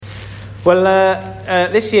Well,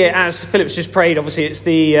 this year, as Philip's just prayed, obviously it's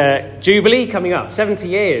the Jubilee coming up, 70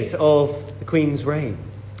 years of the Queen's reign.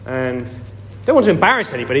 And I don't want to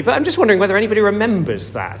embarrass anybody, but I'm just wondering whether anybody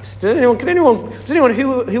remembers that. Does anyone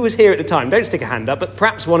who was here at the time, don't stick a hand up, but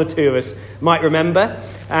perhaps one or two of us might remember.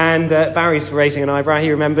 And Barry's raising an eyebrow,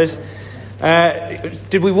 he remembers.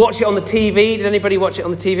 Did we watch it on the TV? Did anybody watch it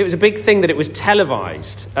on the TV? It was a big thing that it was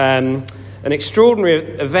televised. An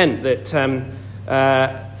extraordinary event that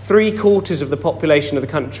 3/4 of the population of the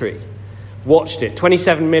country watched it.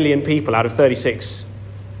 27 million people out of 36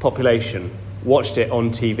 population watched it on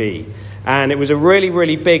TV. And it was a really,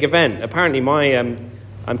 really big event. Apparently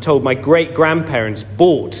I'm told my great-grandparents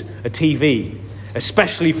bought a TV,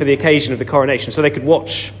 especially for the occasion of the coronation, so they could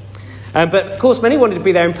watch. But of course, many wanted to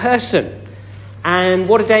be there in person. And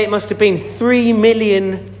what a day it must have been. 3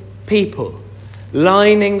 million people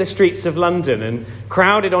lining the streets of London and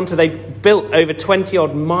crowded onto, they built over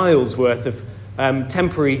 20-odd miles worth of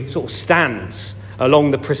temporary sort of stands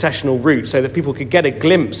along the processional route so that people could get a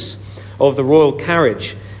glimpse of the royal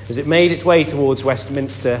carriage as it made its way towards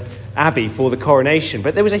Westminster Abbey for the coronation.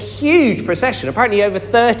 But there was a huge procession, apparently over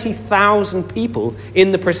 30,000 people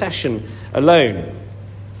in the procession alone.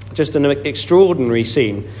 Just an extraordinary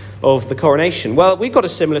scene of the coronation. Well, we've got a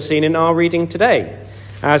similar scene in our reading today.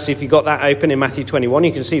 As if you've got that open in Matthew 21,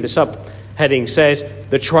 you can see the subheading says,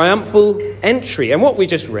 the triumphal entry. And what we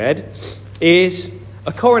just read is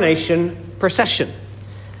a coronation procession.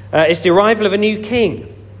 It's the arrival of a new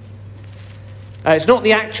king. It's not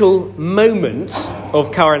the actual moment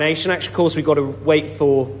of coronation. Actually, of course, we've got to wait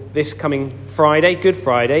for this coming Friday, Good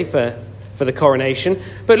Friday, for the coronation.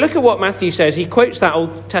 But look at what Matthew says. He quotes that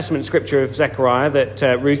Old Testament scripture of Zechariah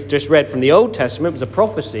that Ruth just read from the Old Testament. It was a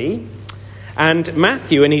prophecy. And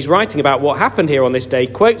Matthew, and he's writing about what happened here on this day,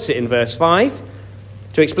 quotes it in verse 5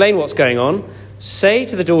 to explain what's going on. Say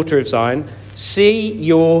to the daughter of Zion, see,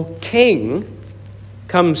 your king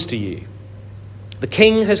comes to you. The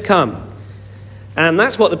king has come. And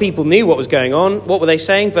that's what the people knew what was going on. What were they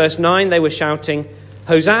saying? Verse 9, they were shouting,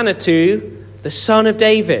 Hosanna to the Son of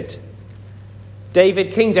David.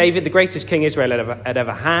 King David, the greatest king Israel had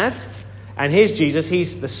ever had. And here's Jesus,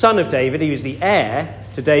 he's the son of David. He was the heir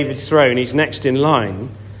to David's throne. He's next in line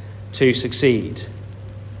to succeed.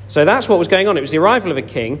 So that's what was going on. It was the arrival of a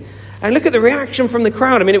king. And look at the reaction from the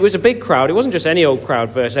crowd. I mean, it was a big crowd. It wasn't just any old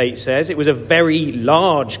crowd, verse 8 says. It was a very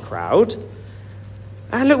large crowd.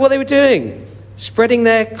 And look what they were doing. Spreading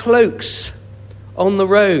their cloaks on the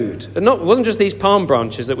road. And it wasn't just these palm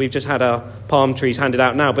branches that we've just had our palm trees handed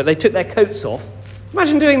out now, but they took their coats off.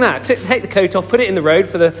 Imagine doing that. Take the coat off, put it in the road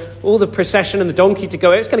for all the procession and the donkey to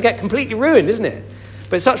go. It's going to get completely ruined, isn't it?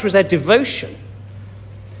 But such was their devotion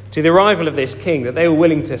to the arrival of this king that they were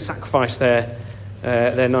willing to sacrifice their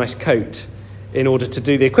nice coat in order to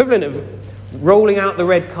do the equivalent of rolling out the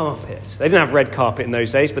red carpet. They didn't have red carpet in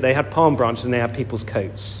those days, but they had palm branches and they had people's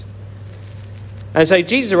coats. And so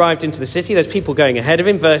Jesus arrived into the city. There's people going ahead of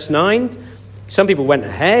him. Verse 9, some people went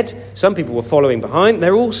ahead. Some people were following behind.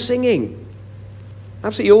 They're all singing.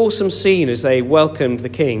 Absolutely awesome scene as they welcomed the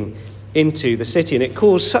king into the city. And it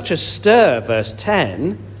caused such a stir, verse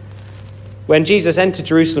 10. When Jesus entered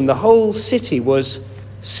Jerusalem, the whole city was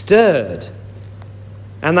stirred.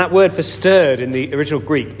 And that word for stirred in the original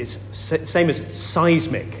Greek is the same as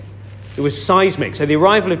seismic. It was seismic. So the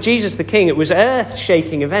arrival of Jesus the king, it was an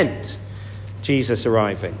earth-shaking event, Jesus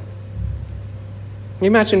arriving. Can you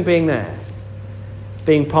imagine being there?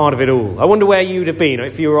 Being part of it all. I wonder where you would have been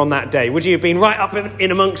if you were on that day. Would you have been right up in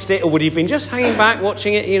amongst it, or would you have been just hanging back,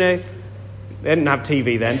 watching it, They didn't have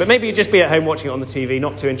TV then, but maybe you'd just be at home watching it on the TV,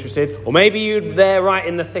 not too interested. Or maybe you'd there right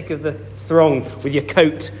in the thick of the throng with your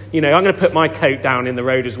coat. I'm going to put my coat down in the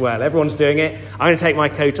road as well. Everyone's doing it. I'm going to take my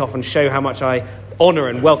coat off and show how much I honour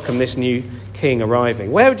and welcome this new king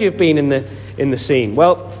arriving. Where would you have been in the scene?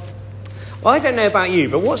 Well, I don't know about you,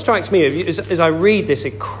 but what strikes me as I read this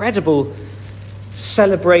incredible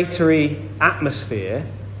celebratory atmosphere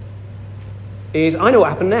is I know what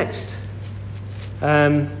happened next.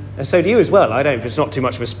 And so do you as well. I don't, it's not too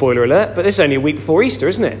much of a spoiler alert, but this is only a week before Easter,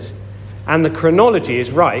 isn't it? And the chronology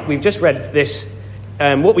is right. We've just read this,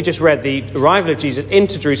 what we just read, the arrival of Jesus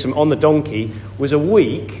into Jerusalem on the donkey was a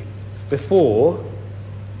week before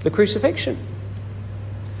the crucifixion.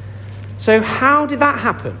 So how did that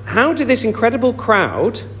happen? How did this incredible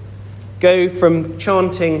crowd go from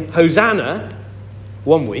chanting Hosanna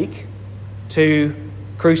one week to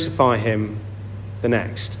crucify him the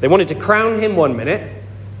next? They wanted to crown him one minute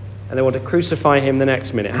and they want to crucify him the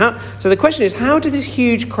next minute. So the question is, how did this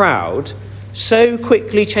huge crowd so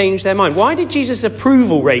quickly change their mind? Why did Jesus'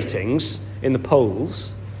 approval ratings in the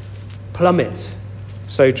polls plummet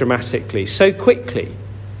so dramatically, so quickly?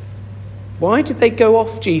 Why did they go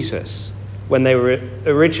off Jesus when they were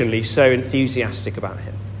originally so enthusiastic about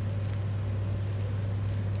him?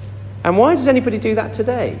 And why does anybody do that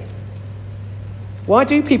today? Why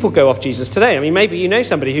do people go off Jesus today? I mean, maybe you know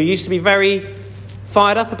somebody who used to be very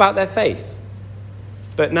fired up about their faith,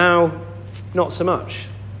 but now not so much.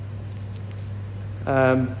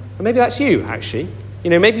 Maybe that's you, actually.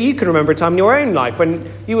 Maybe you can remember a time in your own life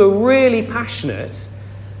when you were really passionate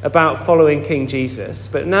about following King Jesus,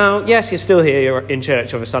 but now, yes, you're still here, you're in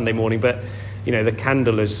church on a Sunday morning, but, the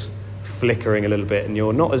candle is flickering a little bit and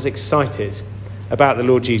you're not as excited about the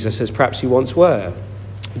Lord Jesus as perhaps you once were.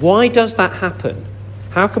 Why does that happen?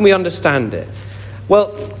 How can we understand it?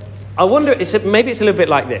 Well, I wonder, maybe it's a little bit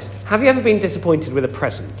like this. Have you ever been disappointed with a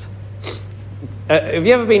present? Have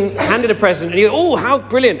you ever been handed a present and you go, oh, how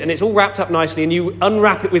brilliant, and it's all wrapped up nicely, and you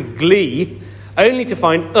unwrap it with glee, only to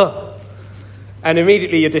find, and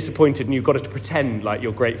immediately you're disappointed and you've got to pretend like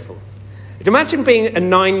you're grateful. Imagine being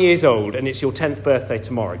 9 years old and it's your 10th birthday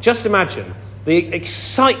tomorrow. Just imagine the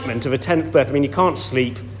excitement of a 10th birthday. I mean, you can't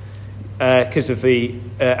sleep because of the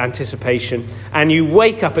anticipation, and you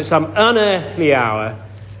wake up at some unearthly hour,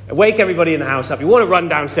 wake everybody in the house up, you want to run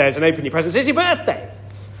downstairs and open your presents, it's your birthday.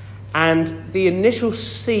 And the initial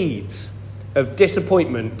seeds of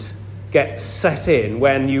disappointment get set in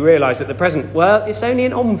when you realise that the present, well, it's only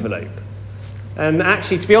an envelope. And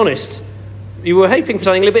actually, to be honest, you were hoping for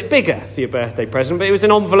something a little bit bigger for your birthday present, but it was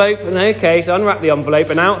an envelope, and okay, so unwrap the envelope,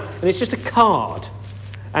 and it's just a card.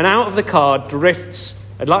 And out of the card drifts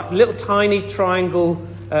a little tiny triangle,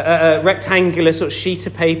 rectangular sort of sheet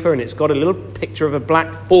of paper, and it's got a little picture of a black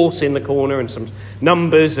horse in the corner and some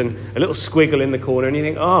numbers and a little squiggle in the corner, and you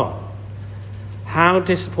think, oh, how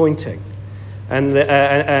disappointing. And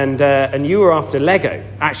you were after Lego,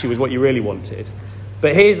 actually was what you really wanted.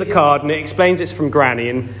 But here's the card, and it explains it's from Granny,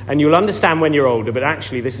 and you'll understand when you're older, but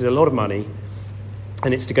actually this is a lot of money,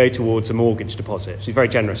 and it's to go towards a mortgage deposit. She's very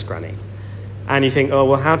generous, Granny. And you think, oh,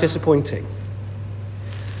 well, how disappointing.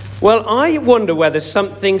 Well, I wonder whether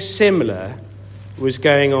something similar was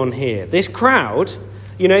going on here. This crowd,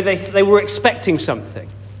 they were expecting something,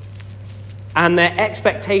 and their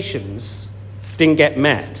expectations didn't get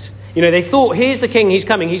met. They thought, here's the king, he's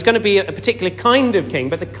coming, he's going to be a particular kind of king,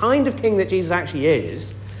 but the kind of king that Jesus actually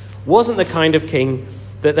is wasn't the kind of king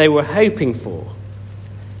that they were hoping for.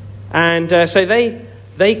 And so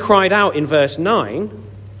they cried out in verse 9,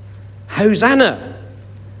 Hosanna!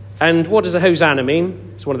 And what does a Hosanna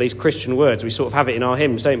mean? It's one of these Christian words. We sort of have it in our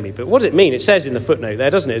hymns, don't we? But what does it mean? It says in the footnote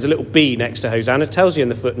there, doesn't it? There's a little B next to Hosanna. It tells you in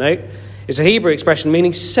the footnote. It's a Hebrew expression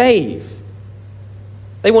meaning save.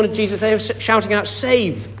 They wanted Jesus, they were shouting out,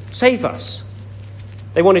 save us.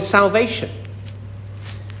 They wanted salvation.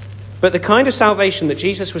 But the kind of salvation that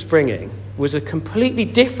Jesus was bringing was a completely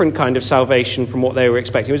different kind of salvation from what they were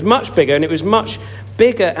expecting. It was much bigger, and it was much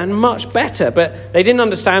bigger and much better, but they didn't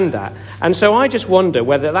understand that. And so I just wonder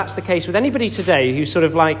whether that's the case with anybody today who sort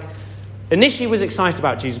of initially was excited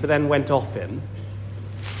about Jesus but then went off him,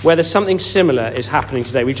 whether something similar is happening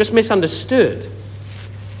today. We've just misunderstood.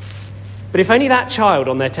 But if only that child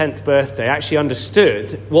on their 10th birthday actually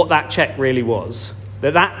understood what that cheque really was,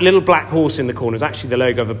 that little black horse in the corner is actually the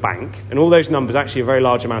logo of a bank, and all those numbers are actually a very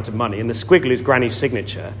large amount of money, and the squiggle is Granny's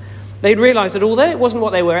signature, they'd realise that although it wasn't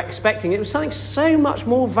what they were expecting, it was something so much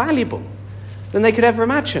more valuable than they could ever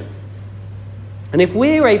imagine. And if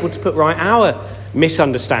we're able to put right our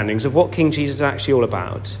misunderstandings of what King Jesus is actually all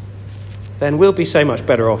about, then we'll be so much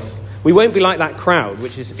better off. We won't be like that crowd,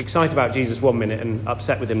 which is excited about Jesus one minute and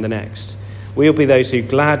upset with him the next. We'll be those who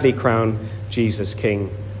gladly crown Jesus King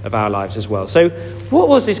of our lives as well. So what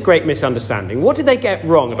was this great misunderstanding? What did they get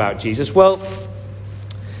wrong about Jesus? Well,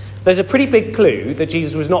 there's a pretty big clue that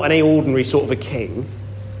Jesus was not any ordinary sort of a king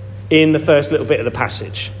in the first little bit of the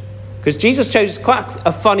passage. Because Jesus chose quite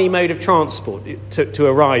a funny mode of transport to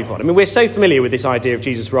arrive on. I mean, we're so familiar with this idea of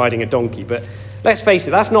Jesus riding a donkey, but let's face it,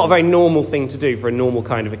 that's not a very normal thing to do for a normal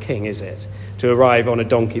kind of a king, is it? To arrive on a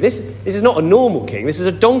donkey. This is not a normal king, this is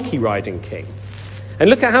a donkey riding king. And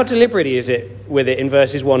look at how deliberate he is with it in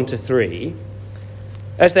verses 1 to 3.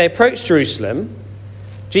 As they approached Jerusalem,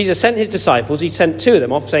 Jesus sent his disciples, he sent two of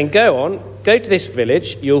them off saying, go to this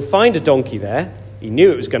village, you'll find a donkey there. He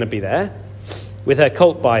knew it was going to be there, with her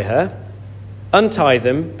colt by her. Untie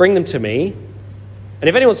them, bring them to me. And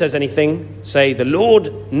if anyone says anything, say, the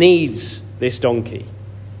Lord needs this donkey,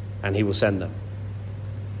 and he will send them.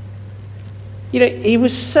 He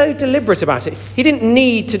was so deliberate about it. He didn't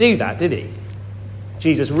need to do that, did he?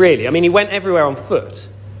 Jesus, really. I mean, he went everywhere on foot.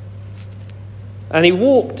 And he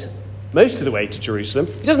walked most of the way to Jerusalem.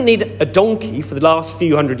 He doesn't need a donkey for the last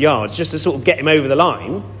few hundred yards just to sort of get him over the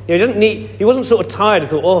line. He wasn't sort of tired and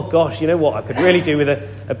thought, oh gosh, you know what, I could really do with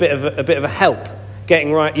a bit of a help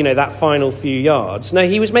getting right, that final few yards. No,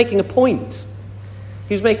 he was making a point.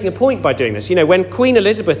 He was making a point by doing this. When Queen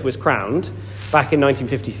Elizabeth was crowned back in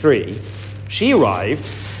 1953, she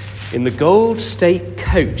arrived in the gold state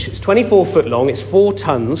coach. It's 24 foot long, it's 4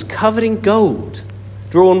 tons, covered in gold,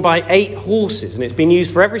 drawn by 8 horses, and it's been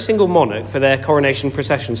used for every single monarch for their coronation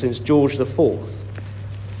procession since George IV. It's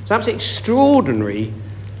an absolutely extraordinary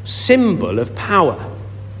symbol of power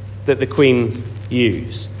that the Queen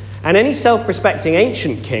used. And any self-respecting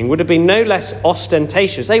ancient king would have been no less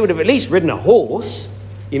ostentatious. They would have at least ridden a horse,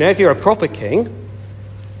 if you're a proper king.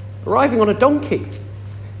 Arriving on a donkey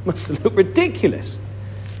must have looked ridiculous.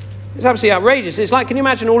 It's absolutely outrageous. It's like, can you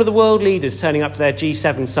imagine all of the world leaders turning up to their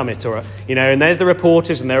G7 summit, and there's the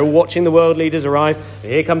reporters, and they're all watching the world leaders arrive.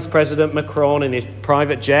 And here comes President Macron in his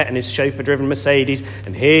private jet and his chauffeur-driven Mercedes,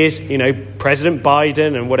 and here's, President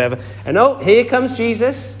Biden and whatever. And here comes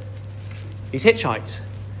Jesus. He's hitchhiked,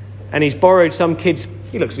 and he's borrowed some kid's.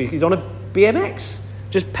 He looks like he's on a BMX,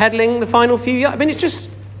 just pedaling the final few yards. I mean,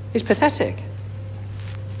 it's pathetic.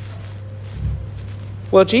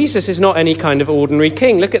 Well, Jesus is not any kind of ordinary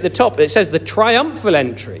king. Look at the top. It says the triumphal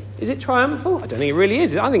entry. Is it triumphal? I don't think it really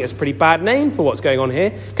is. I think it's a pretty bad name for what's going on here.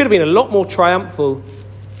 Could have been a lot more triumphal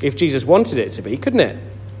if Jesus wanted it to be, couldn't it?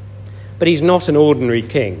 But he's not an ordinary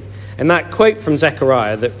king. And that quote from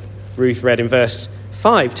Zechariah that Ruth read in verse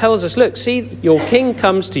 5 tells us, look, see, your king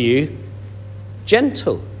comes to you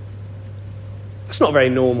gentle. That's not a very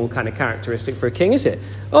normal kind of characteristic for a king, is it?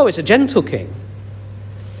 Oh, it's a gentle king.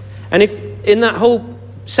 And if in that whole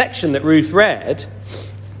section that Ruth read,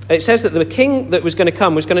 it says that the king that was going to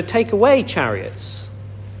come was going to take away chariots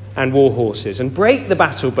and war horses and break the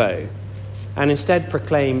battle bow and instead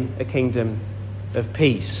proclaim a kingdom of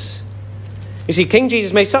peace. You see, King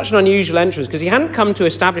Jesus made such an unusual entrance because he hadn't come to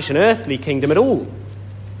establish an earthly kingdom at all,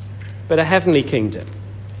 but a heavenly kingdom.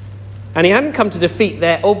 And he hadn't come to defeat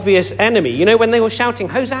their obvious enemy. When they were shouting,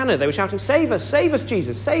 Hosanna, they were shouting, save us,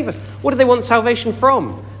 Jesus, save us. What did they want salvation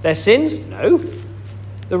from? Their sins? No.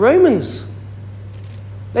 The Romans.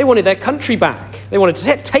 They wanted their country back. They wanted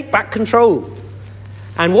to take back control.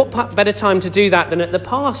 And what better time to do that than at the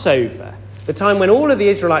Passover? The time when all of the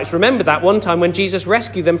Israelites remembered that one time when Jesus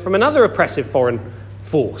rescued them from another oppressive foreign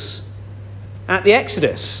force. At the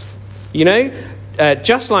Exodus.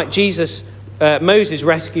 Just like Moses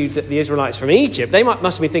rescued the Israelites from Egypt, they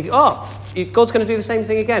must be thinking, God's going to do the same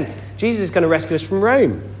thing again. Jesus is going to rescue us from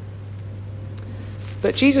Rome.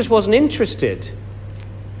 But Jesus wasn't interested,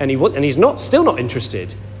 and he's still not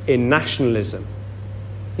interested in nationalism.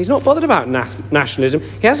 He's not bothered about nationalism.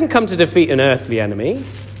 He hasn't come to defeat an earthly enemy.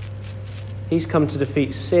 He's come to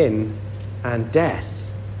defeat sin and death.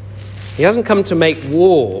 He hasn't come to make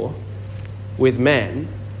war with men.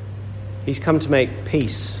 He's come to make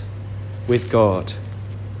peace with God.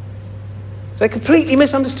 They completely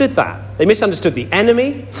misunderstood that. They misunderstood the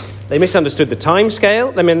enemy. They misunderstood the time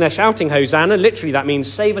scale. I mean, they're shouting Hosanna. Literally, that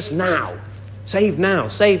means save us now. Save now.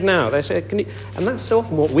 Save now. They say, and that's so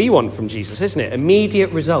often what we want from Jesus, isn't it?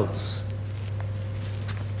 Immediate results.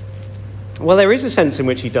 Well, there is a sense in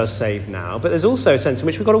which he does save now, but there's also a sense in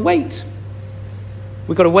which we've got to wait.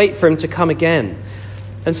 We've got to wait for him to come again.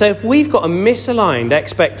 And so if we've got a misaligned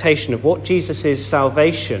expectation of what Jesus'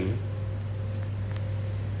 salvation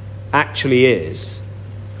actually is,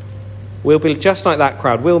 we'll be just like that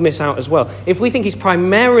crowd. We'll miss out as well. If we think he's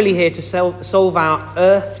primarily here to solve our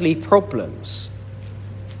earthly problems,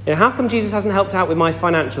 how come Jesus hasn't helped out with my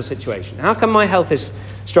financial situation? How come my health is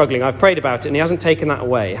struggling? I've prayed about it and he hasn't taken that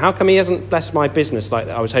away. How come he hasn't blessed my business like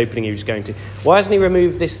I was hoping he was going to? Why hasn't he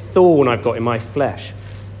removed this thorn I've got in my flesh?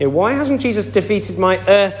 Why hasn't Jesus defeated my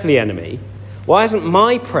earthly enemy? Why hasn't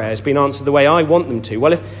my prayers been answered the way I want them to?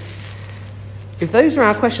 Well, if those are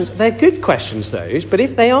our questions, they're good questions, those, but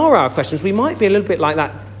if they are our questions, we might be a little bit like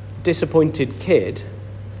that disappointed kid,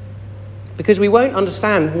 because we won't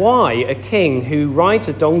understand why a king who rides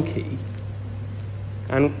a donkey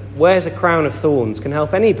and wears a crown of thorns can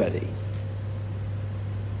help anybody.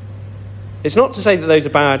 It's not to say that those are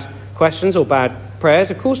bad questions or bad prayers.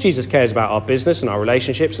 Of course, Jesus cares about our business and our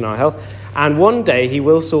relationships and our health, and one day he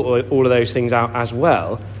will sort all of those things out as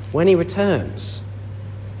well when he returns.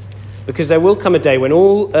 Because there will come a day when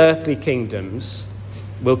all earthly kingdoms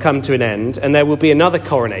will come to an end and there will be another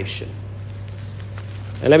coronation.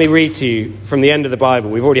 And let me read to you from the end of the Bible.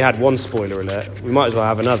 We've already had one spoiler alert. We might as well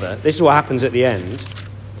have another. This is what happens at the end.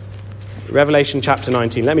 Revelation chapter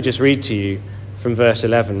 19. Let me just read to you from verse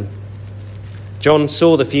 11. John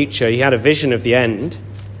saw the future. He had a vision of the end.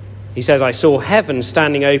 He says, I saw heaven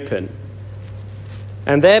standing open,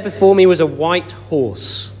 and there before me was a white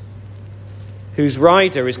horse, whose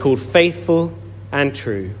rider is called Faithful and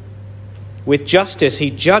True. With justice he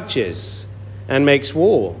judges and makes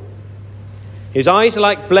war. His eyes are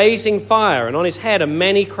like blazing fire, and on his head are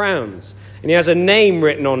many crowns. And he has a name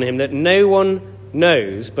written on him that no one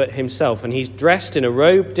knows but himself. And he's dressed in a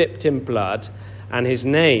robe dipped in blood, and his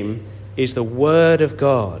name is the Word of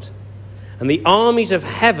God. And the armies of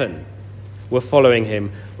heaven were following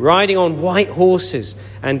him, riding on white horses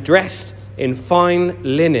and dressed in fine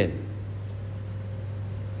linen.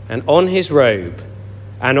 And on his robe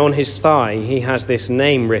and on his thigh he has this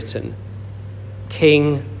name written,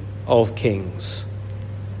 King of Kings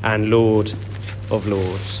and Lord of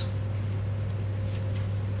Lords.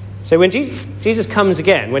 So when Jesus comes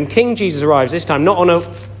again, when King Jesus arrives, this time not on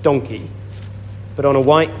a donkey, but on a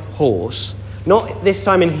white horse, not this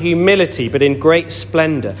time in humility, but in great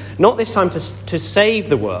splendor, not this time to save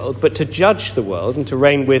the world, but to judge the world and to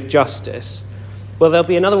reign with justice, well, there'll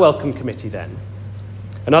be another welcome committee then.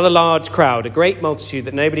 Another large crowd, a great multitude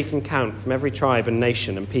that nobody can count, from every tribe and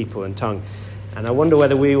nation and people and tongue. And I wonder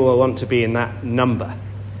whether we will want to be in that number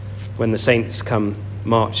when the saints come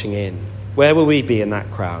marching in. Where will we be in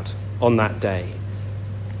that crowd on that day?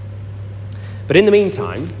 But in the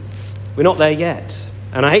meantime, we're not there yet.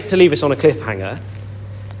 And I hate to leave us on a cliffhanger,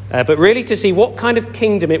 but really to see what kind of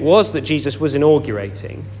kingdom it was that Jesus was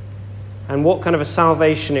inaugurating and what kind of a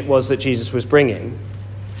salvation it was that Jesus was bringing,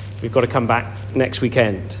 we've got to come back next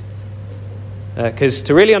weekend. Because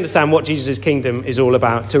to really understand what Jesus' kingdom is all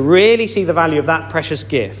about, to really see the value of that precious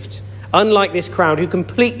gift, unlike this crowd who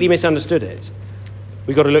completely misunderstood it,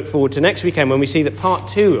 we've got to look forward to next weekend when we see that part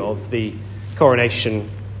 2 of the coronation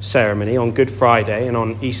ceremony on Good Friday and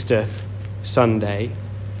on Easter Sunday,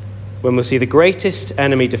 when we'll see the greatest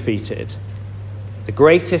enemy defeated, the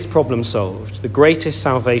greatest problem solved, the greatest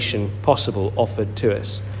salvation possible offered to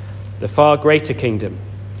us, the far greater kingdom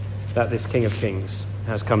that this King of Kings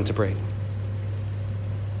has come to bring.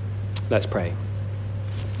 Let's pray.